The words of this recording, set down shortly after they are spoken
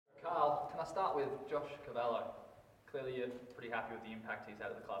start with Josh Cavallo. Clearly you're pretty happy with the impact he's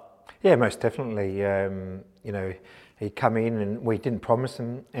had at the club. Yeah, most definitely. He come in and we didn't promise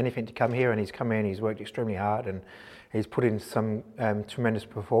him anything to come here, and he's come in, he's worked extremely hard, and he's put in some tremendous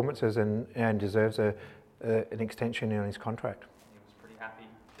performances and deserves an extension on his contract. He was pretty happy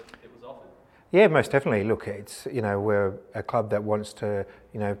that it was offered. Yeah, most definitely. Look, it's we're a club that wants to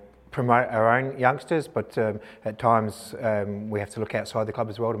promote our own youngsters, but at times we have to look outside the club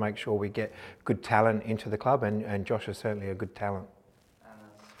as well to make sure we get good talent into the club, and Josh is certainly a good talent. And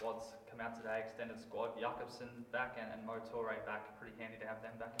the squad's come out today, extended squad, Jakobsen back and Mo Torre back. Pretty handy to have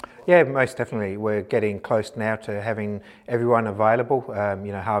them back in the squad. Yeah, most definitely. We're getting close now to having everyone available.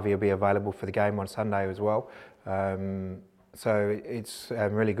 Harvey will be available for the game on Sunday as well. So it's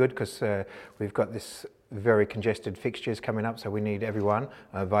really good because we've got this very congested fixtures coming up, so we need everyone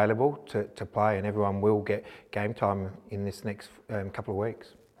available to play, and everyone will get game time in this next couple of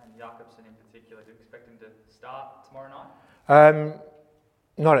weeks. And Jakobsen in particular, do you expect him to start tomorrow night?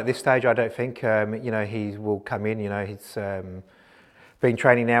 Not at this stage, I don't think. He will come in. He's been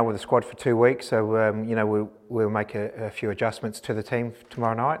training now with the squad for 2 weeks, so we'll make a few adjustments to the team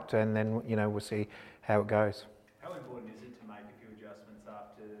tomorrow night, and then we'll see how it goes. How important is it to make a few adjustments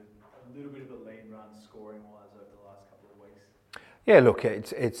after a little bit of a lean run scoring-wise over the last couple of weeks? Yeah, look,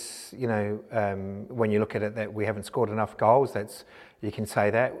 it's when you look at it that we haven't scored enough goals, you can say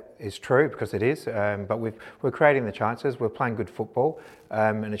that is true because it is. But we're creating the chances. We're playing good football,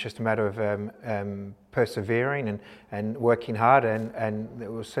 and it's just a matter of persevering and working hard. And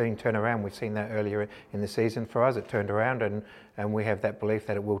we're seeing turnaround. We've seen that earlier in the season for us. It turned around, and we have that belief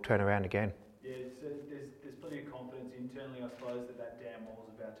that it will turn around again. Yeah, there's plenty of confidence internally, I suppose, that dam wall's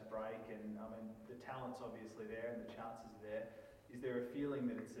about to break, and the talent's obviously there and the chances are there. Is there a feeling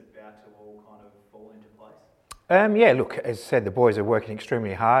that it's about to all kind of fall into place? Yeah, look, as I said, the boys are working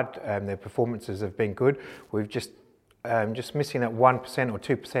extremely hard. Their performances have been good. We've just missing that 1% or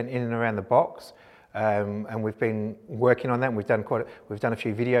 2% in and around the box, and we've been working on that. We've done a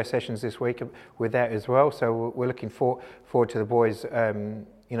few video sessions this week with that as well. So we're looking forward to the boys,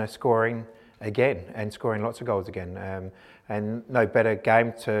 scoring again and scoring lots of goals again. And no better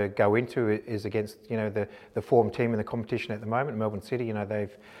game to go into is against the form team in the competition at the moment, Melbourne City.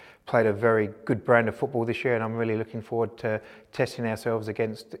 They've played a very good brand of football this year, and I'm really looking forward to testing ourselves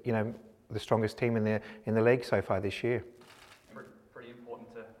against the strongest team in the league so far this year. Pretty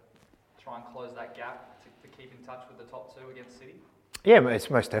important to try and close that gap to keep in touch with the top two against City. Yeah, it's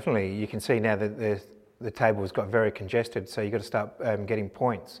most definitely. You can see now that the table has got very congested, so you've got to start getting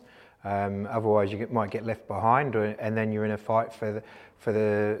points. Otherwise, you might get left behind, and then you're in a fight to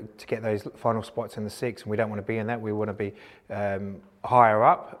get those final spots in the six. And we don't want to be in that. We want to be higher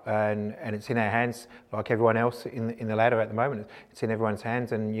up, and it's in our hands, like everyone else in the ladder at the moment. It's in everyone's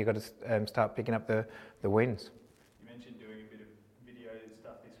hands, and you've got to start picking up the wins. You mentioned doing a bit of video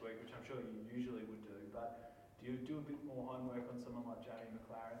stuff this week, which I'm sure you usually would do, but do you do a bit more homework on someone like Jamie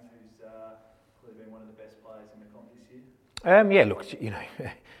McLaren, who's clearly been one of the best players in the comp this year? Yeah, look,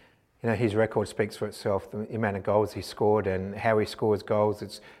 his record speaks for itself. The amount of goals he scored and how he scores goals,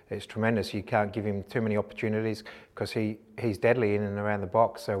 it's tremendous. You can't give him too many opportunities because he's deadly in and around the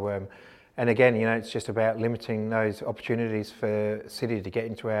box. So, and again, it's just about limiting those opportunities for City to get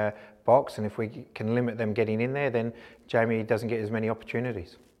into our box. And if we can limit them getting in there, then Jamie doesn't get as many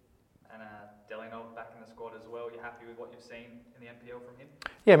opportunities. And Delino back in the squad as well. You happy with what you've seen in the NPL from him?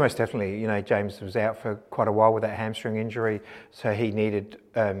 Yeah, most definitely. James was out for quite a while with that hamstring injury, so he needed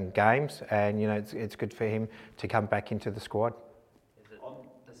games, and it's good for him to come back into the squad. Is it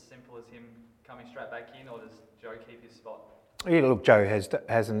as simple as him coming straight back in, or does Joe keep his spot? Yeah, look, Joe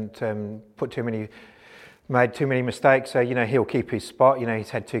hasn't made too many mistakes, so he'll keep his spot. He's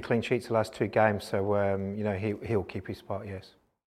had 2 clean sheets the last 2 games, so he'll keep his spot. Yes.